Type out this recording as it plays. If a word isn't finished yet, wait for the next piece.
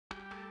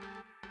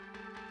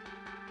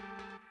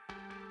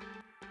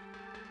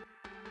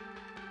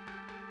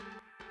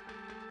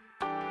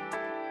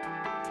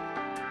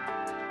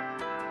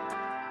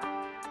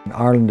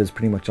Ireland is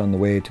pretty much on the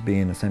way to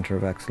being a centre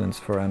of excellence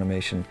for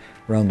animation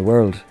around the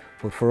world.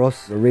 But for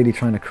us, we're really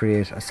trying to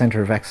create a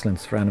centre of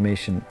excellence for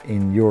animation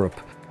in Europe.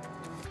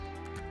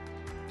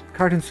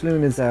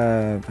 Saloon is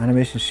an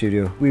animation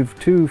studio. We have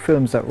 2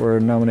 films that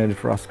were nominated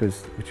for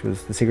Oscars, which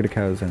was The Secret of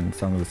Kells and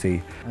Song of the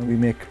Sea. And we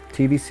make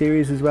TV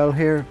series as well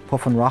here.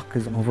 Puff and Rock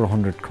is in over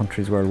 100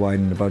 countries worldwide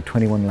in about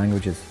 21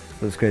 languages.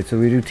 So it's great. So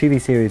we do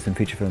TV series and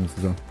feature films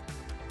as well.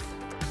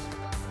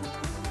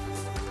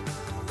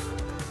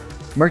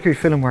 Mercury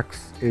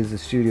Filmworks is a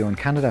studio in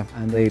Canada,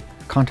 and they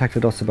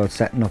contacted us about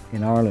setting up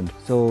in Ireland.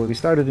 So we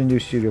started a new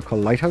studio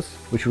called Lighthouse,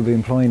 which will be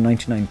employing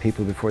 99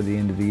 people before the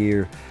end of the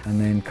year. And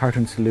then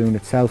Saloon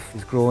itself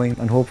is growing,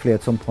 and hopefully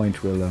at some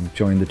point we'll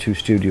join the 2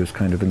 studios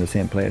kind of in the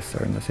same place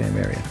or in the same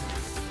area.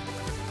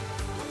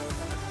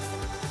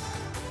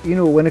 You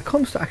know, when it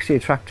comes to actually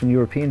attracting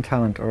European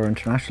talent or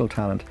international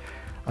talent,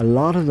 a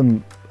lot of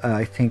them,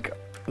 I think,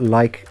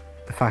 like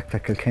the fact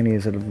that Kilkenny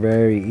is a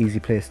very easy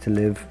place to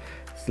live.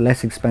 It's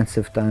less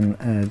expensive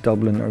than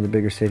Dublin or the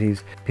bigger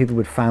cities. People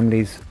with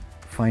families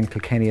find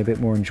Kilkenny a bit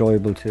more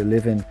enjoyable to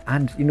live in.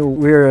 And you know,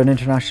 we're an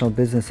international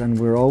business and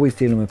we're always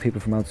dealing with people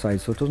from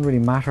outside, so it doesn't really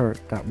matter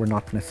that we're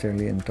not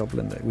necessarily in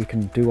Dublin. We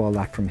can do all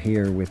that from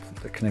here with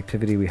the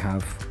connectivity we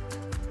have.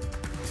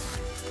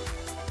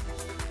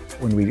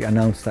 When we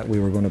announced that we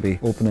were going to be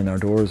opening our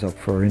doors up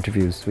for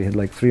interviews, we had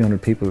like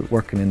 300 people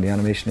working in the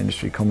animation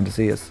industry coming to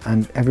see us,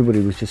 and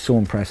everybody was just so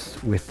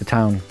impressed with the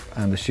town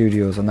and the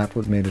studios, and that's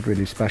what made it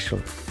really special.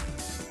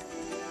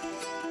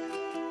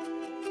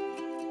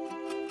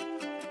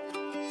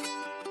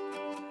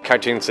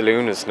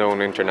 Saloon is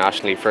known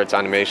internationally for its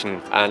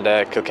animation, and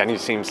Kilkenny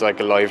seems like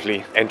a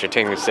lively,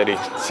 entertaining city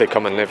to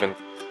come and live in.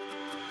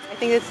 I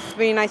think it's a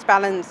really nice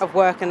balance of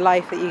work and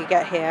life that you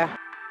get here.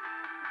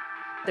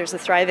 There's a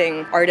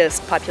thriving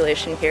artist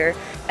population here,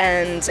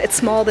 and it's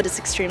small but it's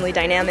extremely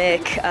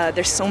dynamic.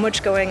 There's so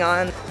much going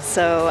on,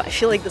 so I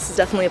feel like this is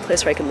definitely a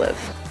place where I could live.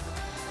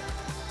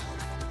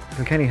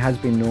 Kilkenny has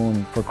been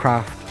known for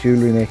craft,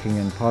 jewellery making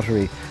and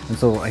pottery, and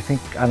so I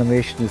think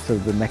animation is sort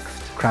of the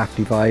next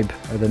crafty vibe,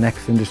 or the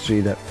next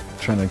industry that's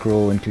trying to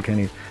grow in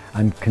Kilkenny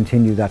and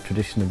continue that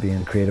tradition of being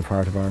a creative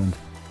heart of Ireland.